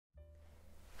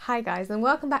Hi guys, and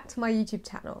welcome back to my YouTube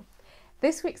channel.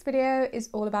 This week's video is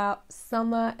all about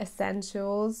summer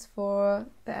essentials for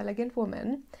the elegant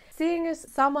woman. Seeing as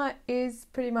summer is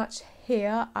pretty much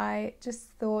here, I just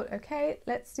thought, okay,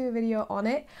 let's do a video on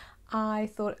it.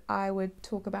 I thought I would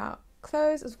talk about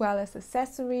clothes as well as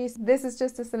accessories. This is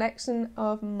just a selection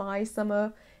of my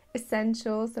summer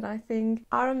essentials that I think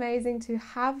are amazing to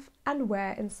have and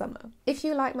wear in summer. If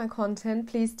you like my content,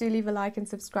 please do leave a like and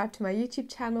subscribe to my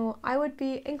YouTube channel. I would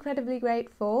be incredibly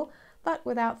grateful. But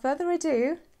without further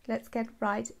ado, let's get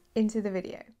right into the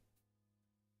video.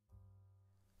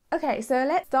 Okay, so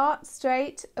let's start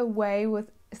straight away with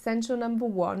essential number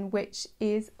one, which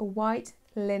is a white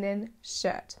linen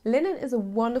shirt. Linen is a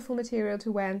wonderful material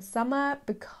to wear in summer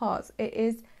because it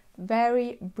is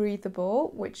very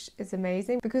breathable, which is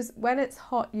amazing because when it's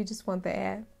hot you just want the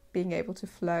air being able to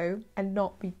flow and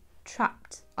not be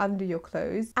trapped under your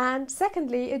clothes. And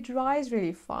secondly, it dries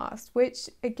really fast, which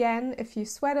again, if you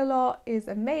sweat a lot, is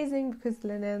amazing because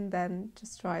linen then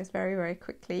just dries very, very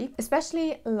quickly.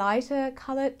 Especially lighter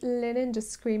colored linen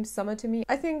just screams summer to me.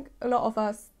 I think a lot of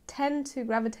us tend to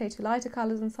gravitate to lighter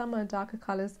colors in summer and darker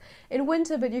colors in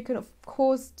winter, but you can of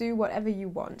course do whatever you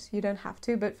want. You don't have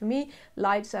to, but for me,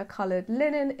 lighter colored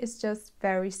linen is just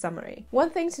very summery. One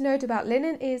thing to note about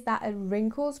linen is that it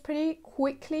wrinkles pretty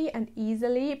quickly and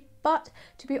easily, but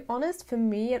to be honest, for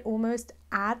me, it almost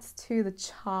adds to the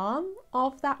charm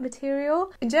of that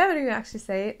material. In German, we actually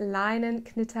say Leinen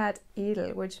knittert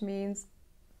edel, which means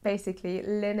basically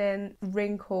linen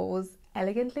wrinkles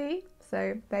elegantly.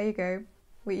 So there you go.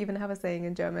 We even have a saying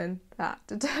in German that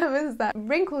determines that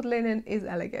wrinkled linen is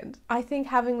elegant. I think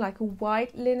having like a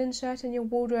white linen shirt in your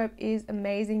wardrobe is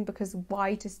amazing because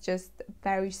white is just a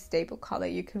very stable color.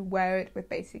 You can wear it with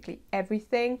basically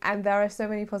everything, and there are so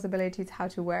many possibilities how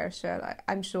to wear a shirt.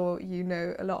 I'm sure you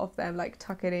know a lot of them, like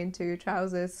tuck it into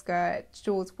trousers, skirt,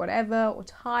 shorts, whatever, or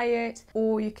tie it,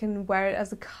 or you can wear it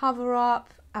as a cover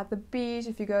up at the beach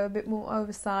if you go a bit more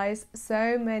oversized.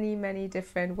 So many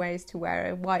different ways to wear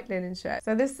a white linen shirt.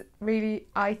 So this really,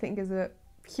 I think, is a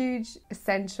huge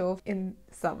essential in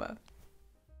summer.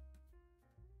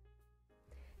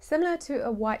 Similar to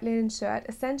a white linen shirt,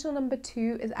 essential number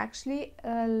two is actually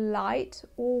a light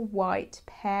or white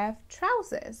pair of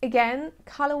trousers. Again,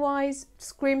 color-wise,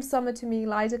 screams summer to me,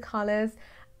 lighter colors.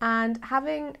 And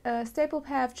having a staple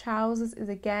pair of trousers is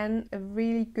again a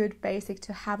really good basic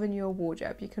to have in your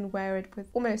wardrobe. You can wear it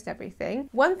with almost everything.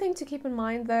 One thing to keep in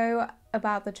mind though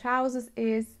about the trousers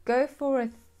is go for a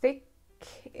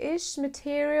thick-ish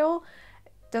material.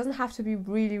 It doesn't have to be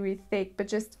really thick, but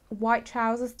just white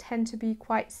trousers tend to be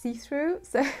quite see-through.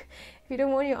 So if you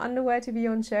don't want your underwear to be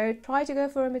on show, try to go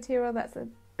for a material that's a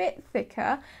bit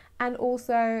thicker and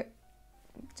also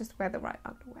just wear the right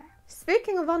underwear.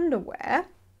 Speaking of underwear,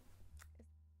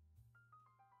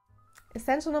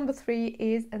 essential number three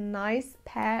is a nice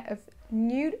pair of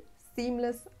nude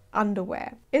seamless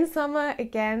underwear. In summer,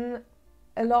 again,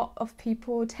 a lot of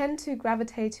people tend to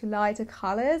gravitate to lighter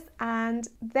colors, and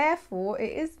therefore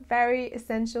it is very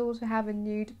essential to have a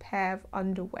nude pair of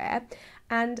underwear.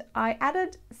 And I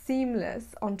added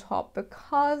seamless on top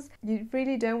because you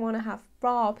really don't want to have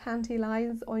bra or panty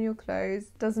lines on your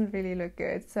clothes. Doesn't really look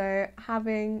good. So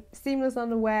having seamless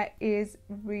underwear is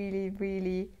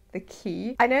really the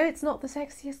key. I know it's not the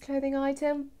sexiest clothing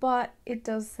item, but it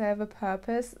does serve a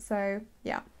purpose. So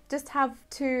yeah, just have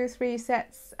 2-3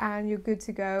 sets and you're good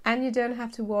to go. And you don't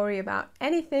have to worry about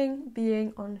anything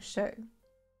being on show.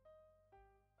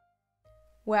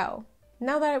 Well,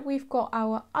 now that we've got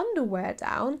our underwear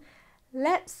down,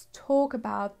 let's talk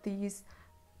about these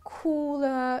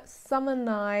cooler summer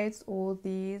nights or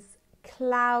these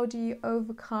cloudy,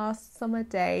 overcast summer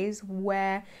days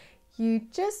where you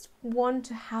just want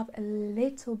to have a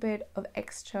little bit of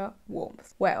extra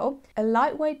warmth. Well, a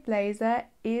lightweight blazer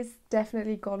is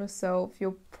definitely gonna solve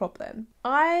your problem.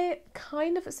 I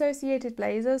kind of associated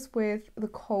blazers with the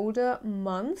colder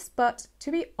months, but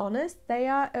to be honest, they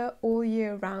are an all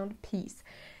year round piece.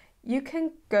 You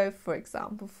can go, for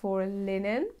example, for a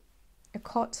linen, a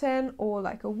cotton, or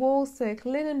like a wool silk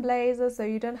linen blazer, so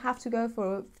you don't have to go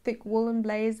for a thick woolen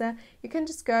blazer. You can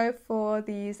just go for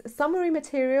these summery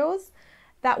materials.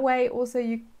 That way also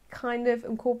you kind of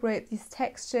incorporate these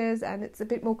textures and it's a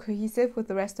bit more cohesive with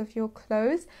the rest of your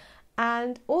clothes,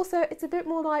 and also it's a bit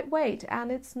more lightweight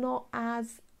and it's not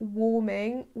as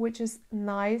warming, which is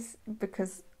nice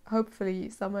because hopefully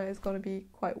summer is going to be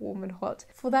quite warm and hot.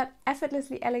 For that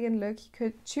effortlessly elegant look, you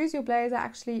could choose your blazer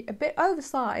actually a bit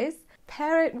oversized,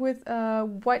 pair it with a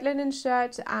white linen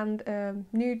shirt and a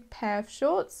nude pair of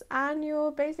shorts, and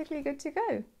you're basically good to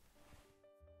go.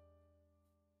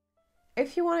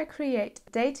 If you want to create a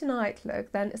day to night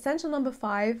look, then essential number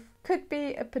 5 could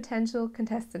be a potential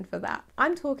contestant for that.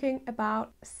 I'm talking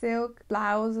about silk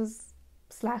blouses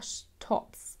 /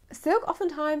 tops. Silk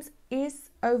oftentimes is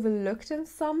overlooked in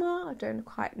summer. I don't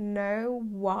quite know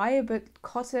why, but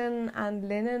cotton and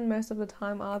linen most of the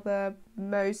time are the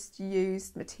most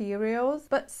used materials.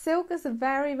 But silk is a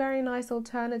very, very nice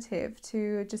alternative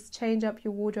to just change up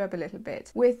your wardrobe a little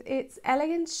bit. With its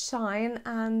elegant shine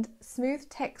and smooth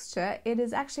texture, it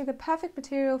is actually the perfect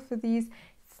material for these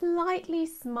slightly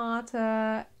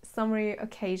smarter summery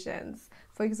occasions.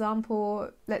 For example,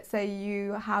 let's say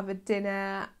you have a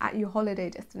dinner at your holiday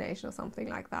destination or something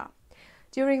like that.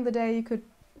 During the day, you could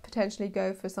potentially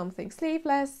go for something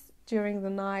sleeveless. During the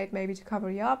night, maybe to cover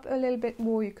you up a little bit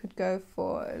more, you could go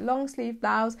for a long sleeve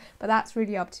blouse, but that's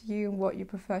really up to you and what you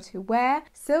prefer to wear.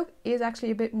 Silk is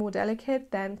actually a bit more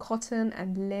delicate than cotton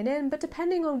and linen, but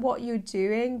depending on what you're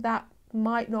doing, that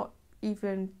might not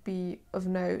even be of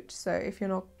note. So if you're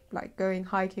not like going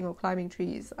hiking or climbing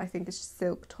trees, I think a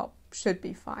silk top should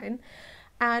be fine.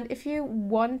 And if you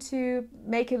want to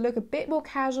make it look a bit more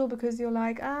casual because you're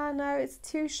like, no, it's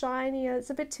too shiny, it's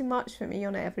a bit too much for me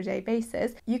on an everyday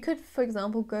basis, you could, for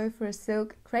example, go for a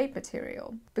silk crepe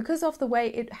material. Because of the way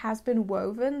it has been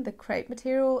woven, the crepe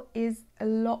material is a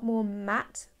lot more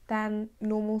matte than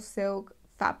normal silk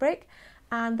fabric,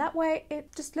 and that way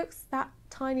it just looks that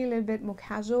tiny little bit more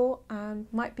casual and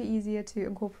might be easier to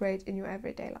incorporate in your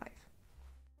everyday life.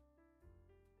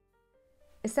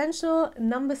 Essential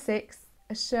number 6,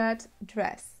 a shirt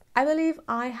dress. I believe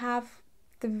I have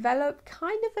developed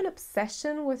kind of an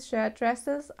obsession with shirt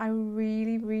dresses. I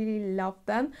really, really love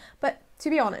them. But to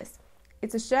be honest,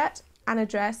 it's a shirt and a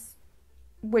dress,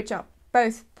 which are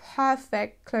both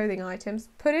perfect clothing items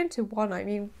put into one. I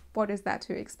mean, what is that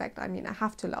to expect? I mean, I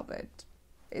have to love it.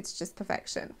 It's just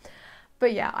perfection.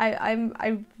 But yeah,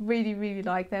 I really, really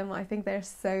like them. I think they're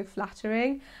so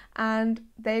flattering and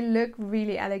they look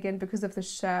really elegant because of the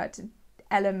shirt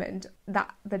element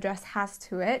that the dress has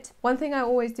to it. One thing I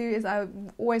always do is I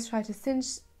always try to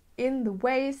cinch in the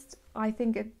waist. I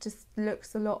think it just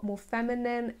looks a lot more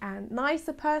feminine and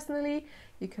nicer personally.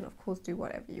 You can of course do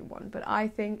whatever you want, but I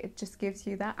think it just gives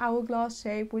you that hourglass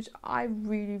shape, which I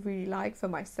really, really like for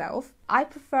myself. I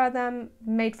prefer them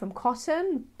made from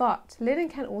cotton, but linen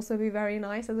can also be very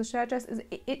nice as a shirt dress.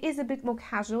 It is a bit more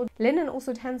casual. Linen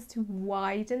also tends to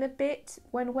widen a bit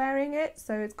when wearing it,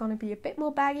 so it's going to be a bit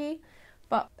more baggy.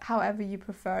 But however you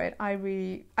prefer it, I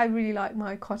really like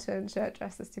my cotton shirt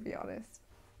dresses, to be honest.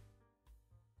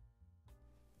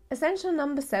 Essential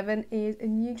number 7 is a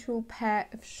neutral pair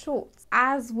of shorts.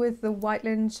 As with the white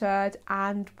linen shirt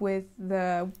and with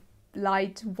the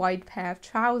light white pair of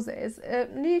trousers, a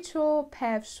neutral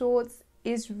pair of shorts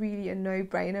is really a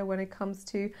no-brainer when it comes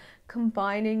to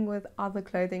combining with other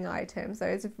clothing items. So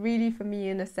it's really, for me,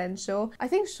 an essential. I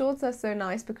think shorts are so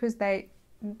nice because they,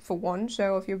 for one,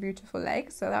 show off your beautiful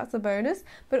legs, so that's a bonus,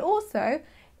 but also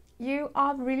you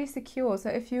are really secure.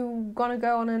 So if you're gonna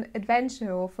go on an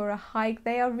adventure or for a hike,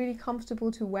 they are really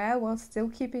comfortable to wear while still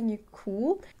keeping you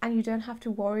cool, and you don't have to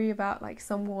worry about like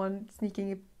someone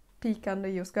sneaking a peek under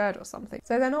your skirt or something.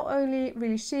 So they're not only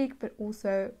really chic but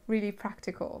also really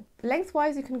practical.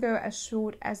 Lengthwise, you can go as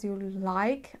short as you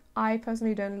like. I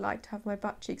personally don't like to have my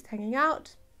butt cheeks hanging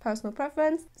out, personal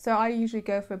preference, so I usually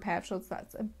go for a pair of shorts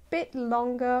that's a bit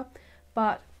longer,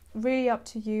 but really up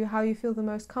to you how you feel the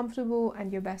most comfortable and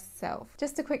your best self.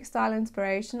 Just a quick style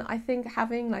inspiration, I think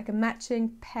having like a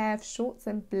matching pair of shorts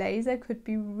and blazer could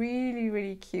be really,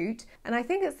 really cute, and I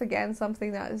think it's again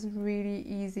something that is really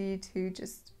easy to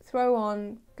just throw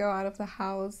on, go out of the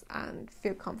house and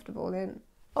feel comfortable in.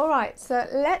 Alright, so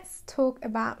let's talk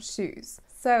about shoes.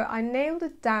 So I nailed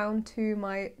it down to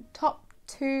my top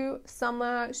 2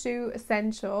 summer shoe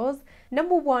essentials.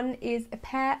 Number 1 is a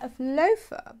pair of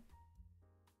loafer.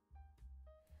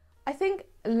 I think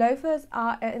loafers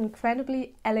are an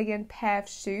incredibly elegant pair of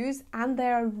shoes and they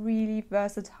are really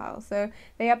versatile. So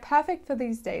they are perfect for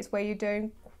these days where you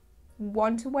don't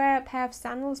want to wear a pair of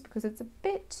sandals because it's a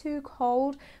bit too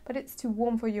cold, but it's too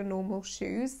warm for your normal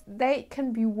shoes. They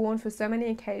can be worn for so many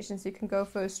occasions. You can go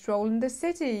for a stroll in the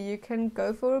city, you can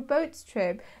go for a boat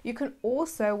trip, you can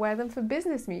also wear them for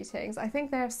business meetings. I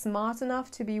think they're smart enough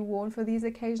to be worn for these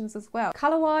occasions as well.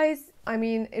 Color-wise, I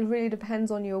mean, it really depends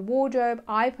on your wardrobe.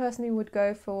 I personally would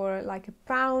go for like a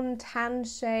brown tan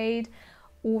shade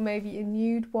or maybe a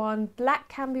nude one. Black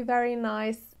can be very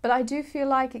nice, but I do feel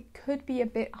like it could be a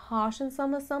bit harsh in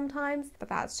summer sometimes, but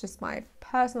that's just my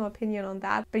personal opinion on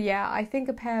that. But yeah, I think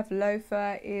a pair of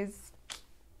loafer is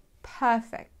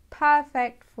perfect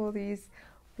for these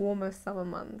warmer summer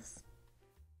months.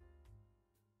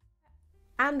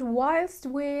 And whilst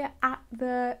we're at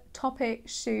the topic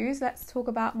shoes, let's talk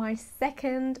about my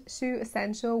second shoe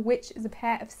essential, which is a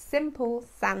pair of simple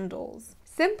sandals.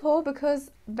 Simple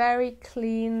because very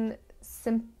clean,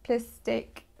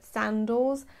 simplistic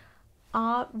sandals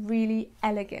are really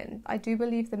elegant. I do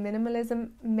believe the minimalism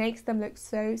makes them look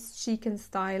so chic and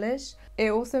stylish.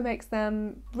 It also makes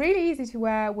them really easy to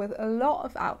wear with a lot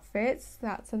of outfits.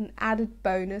 That's an added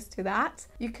bonus to that.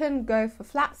 You can go for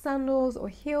flat sandals or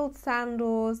heeled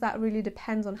sandals. That really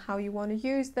depends on how you want to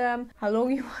use them, how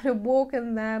long you want to walk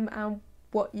in them, and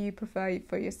what you prefer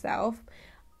for yourself.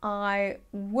 I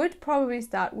would probably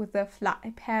start with a flat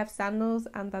pair of sandals,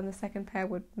 and then the second pair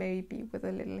would maybe be with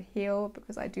a little heel,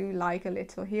 because I do like a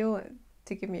little heel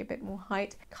to give me a bit more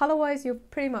height. Color-wise, you're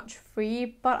pretty much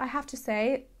free, but I have to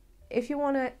say, if you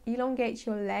want to elongate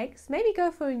your legs, maybe go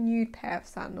for a nude pair of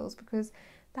sandals, because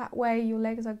that way your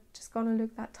legs are just going to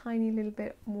look that tiny little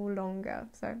bit more longer.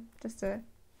 So just a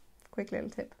quick little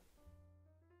tip.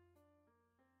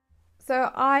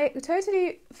 So I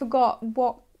totally forgot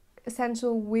what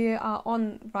essential we are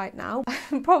on right now.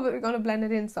 I'm probably going to blend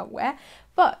it in somewhere,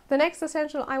 but the next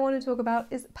essential I want to talk about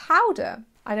is powder.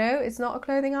 I know it's not a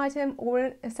clothing item or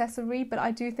an accessory, but I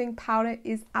do think powder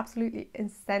is absolutely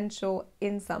essential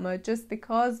in summer, just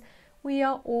because we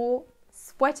are all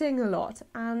sweating a lot,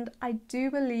 and I do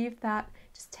believe that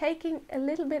just taking a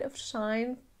little bit of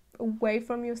shine away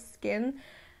from your skin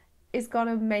is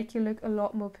gonna make you look a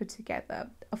lot more put together.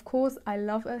 Of course, I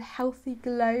love a healthy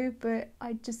glow, but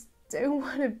I just don't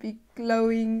want to be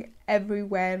glowing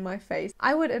everywhere in my face.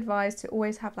 I would advise to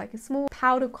always have like a small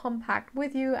powder compact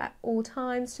with you at all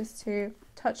times, just to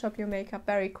touch up your makeup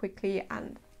very quickly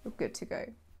and you're good to go.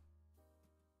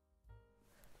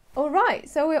 Alright,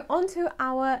 so we're on to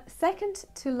our second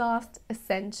to last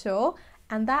essential,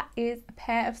 and that is a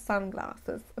pair of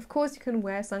sunglasses. Of course, you can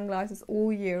wear sunglasses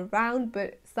all year round,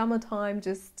 but summertime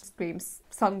just screams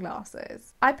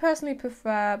sunglasses. I personally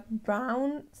prefer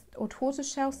brown or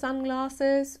tortoiseshell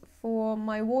sunglasses for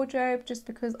my wardrobe, just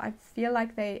because I feel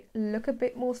like they look a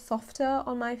bit more softer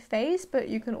on my face, but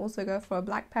you can also go for a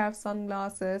black pair of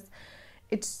sunglasses.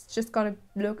 It's just gonna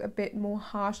look a bit more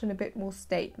harsh and a bit more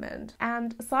statement.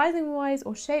 And sizing wise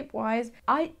or shape wise,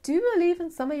 I do believe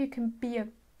in summer you can be a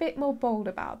bit more bold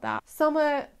about that.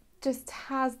 Summer just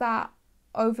has that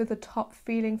over the top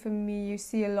feeling for me. You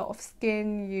see a lot of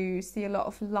skin, you see a lot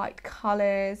of light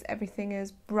colors, everything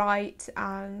is bright,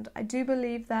 and I do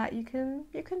believe that you can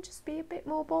just be a bit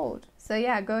more bold. So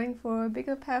yeah, going for a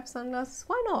bigger pair of sunglasses,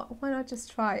 why not? Why not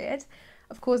just try it?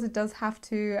 Of course, it does have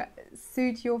to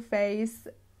suit your face.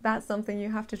 That's something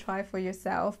you have to try for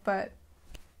yourself, but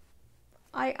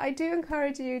I do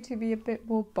encourage you to be a bit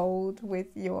more bold with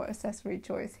your accessory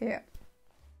choice here.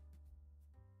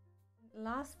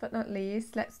 Last but not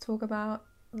least, let's talk about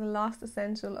the last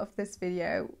essential of this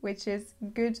video, which is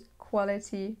good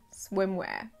quality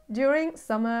swimwear. During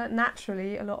summer,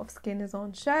 naturally, a lot of skin is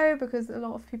on show because a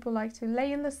lot of people like to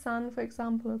lay in the sun, for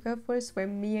example, or go for a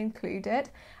swim, me included.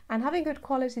 And having good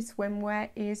quality swimwear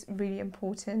is really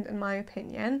important, in my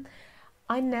opinion.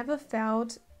 I never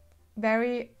felt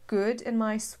very good in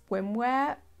my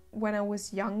swimwear when I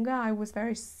was younger. I was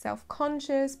very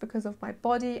self-conscious because of my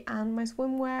body, and my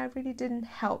swimwear really didn't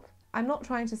help. I'm not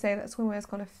trying to say that swimwear is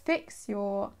going to fix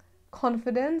your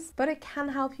confidence, but it can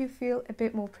help you feel a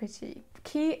bit more pretty. The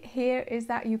key here is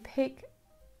that you pick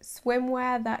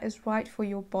swimwear that is right for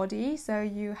your body. So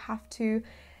you have to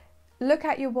look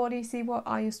at your body, see what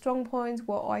are your strong points,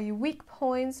 what are your weak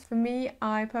points. For me,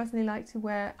 I personally like to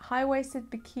wear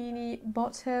high-waisted bikini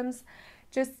bottoms,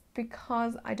 just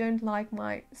because I don't like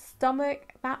my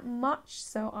stomach that much,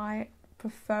 so I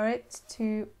prefer it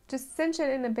to just cinch it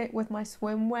in a bit with my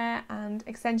swimwear and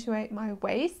accentuate my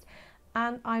waist.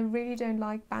 And I really don't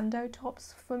like bandeau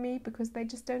tops for me, because they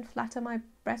just don't flatter my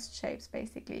breast shapes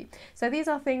basically. So these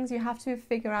are things you have to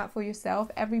figure out for yourself.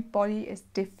 Every body is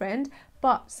different,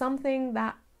 but something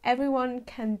that everyone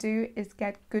can do is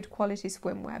get good quality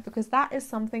swimwear, because that is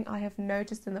something I have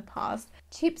noticed in the past.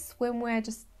 Cheap swimwear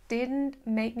just didn't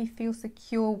make me feel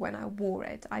secure when I wore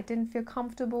it. I didn't feel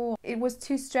comfortable. It was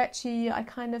too stretchy. I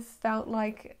kind of felt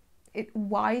like it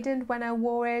widened when I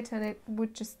wore it and it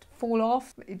would just fall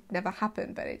off. It never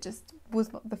happened, but it just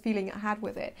was the feeling I had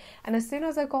with it. And as soon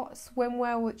as I got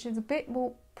swimwear, which is a bit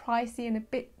more pricey and a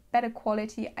bit better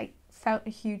quality, I felt a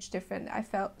huge difference. I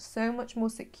felt so much more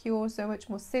secure, so much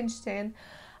more cinched in,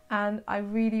 and I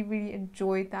really, really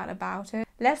enjoyed that about it.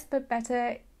 Less but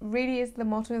better really is the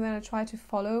motto that I try to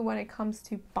follow when it comes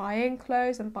to buying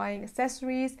clothes and buying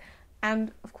accessories.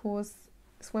 And of course,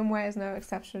 swimwear is no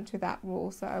exception to that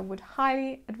rule. So I would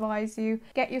highly advise you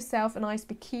get yourself a nice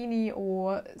bikini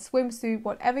or swimsuit,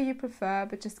 whatever you prefer,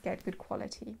 but just get good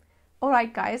quality.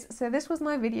 Alright guys, so this was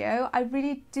my video. I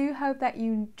really do hope that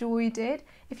you enjoyed it.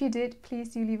 If you did, please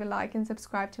do leave a like and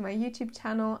subscribe to my YouTube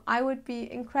channel. I would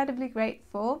be incredibly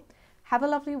grateful. Have a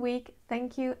lovely week.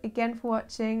 Thank you again for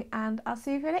watching, and I'll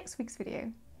see you for next week's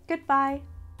video. Goodbye.